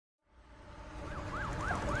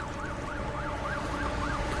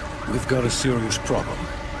We've got a serious problem.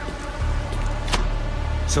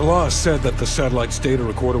 Salah said that the satellite's data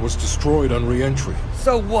recorder was destroyed on re-entry.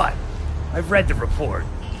 So what? I've read the report.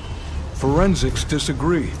 Forensics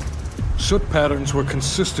disagree. Soot patterns were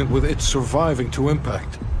consistent with it surviving to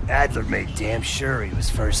impact. Adler made damn sure he was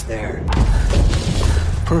first there.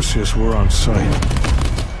 Perseus were on site.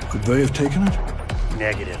 Could they have taken it?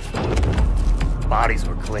 Negative. Bodies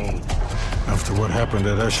were clean. After what happened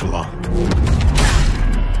at Echelon.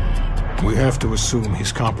 We have to assume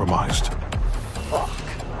he's compromised. Fuck.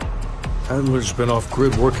 Adler's been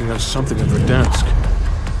off-grid working on something in Verdansk.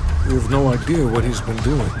 We have no idea what he's been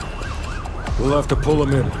doing. We'll have to pull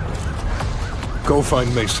him in. Go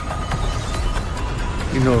find Mason.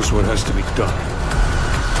 He knows what has to be done.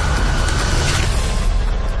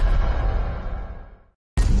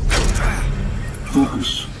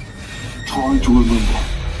 Focus. Try to remember.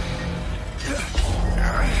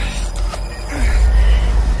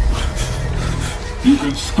 You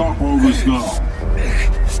can stop all this now.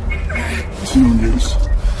 2 years.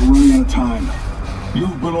 We're running out of time.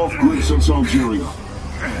 You've been off-grid since Algeria.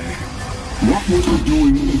 What were you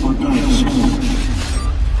doing in Verdansk?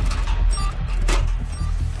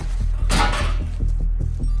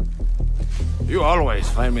 You always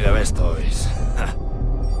find me the best toys.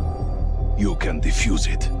 You can defuse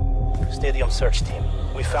it. Stadium search team.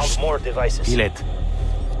 We found more devices. Kill it.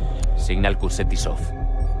 Signal Cutsences off.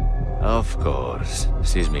 Of course.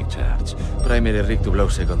 Seismic charge. Primary rig to blow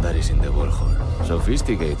secondaries in the borehole.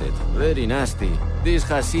 Sophisticated. Very nasty. This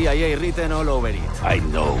has CIA written all over it. I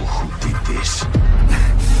know who did this.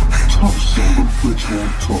 Tough son of a bitch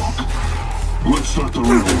won't talk. Let's start the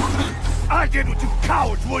real work. I did what you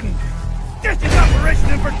cowards wouldn't. This is Operation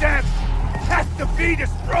in Verdansk. Has to be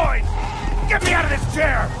destroyed. Get me out of this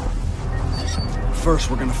chair. First,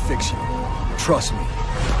 we're gonna fix you. Trust me.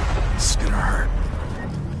 It's gonna hurt.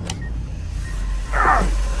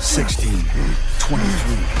 16, 23,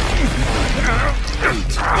 18,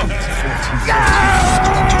 14,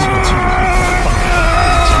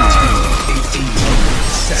 18,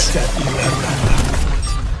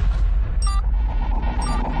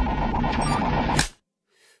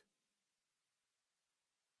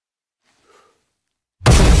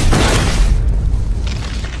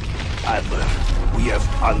 Adler, we have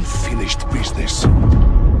unfinished business.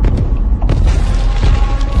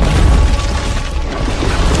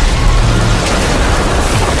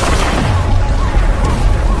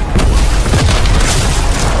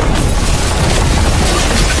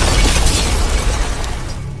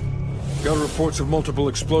 Got reports of multiple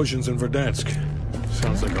explosions in Verdansk.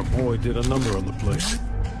 Sounds like a boy did a number on the place.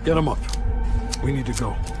 Get him up. We need to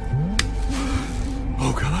go.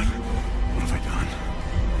 Oh God, what have I done?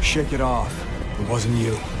 Shake it off. It wasn't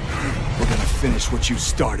you. We're gonna finish what you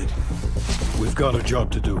started. We've got a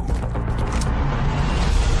job to do.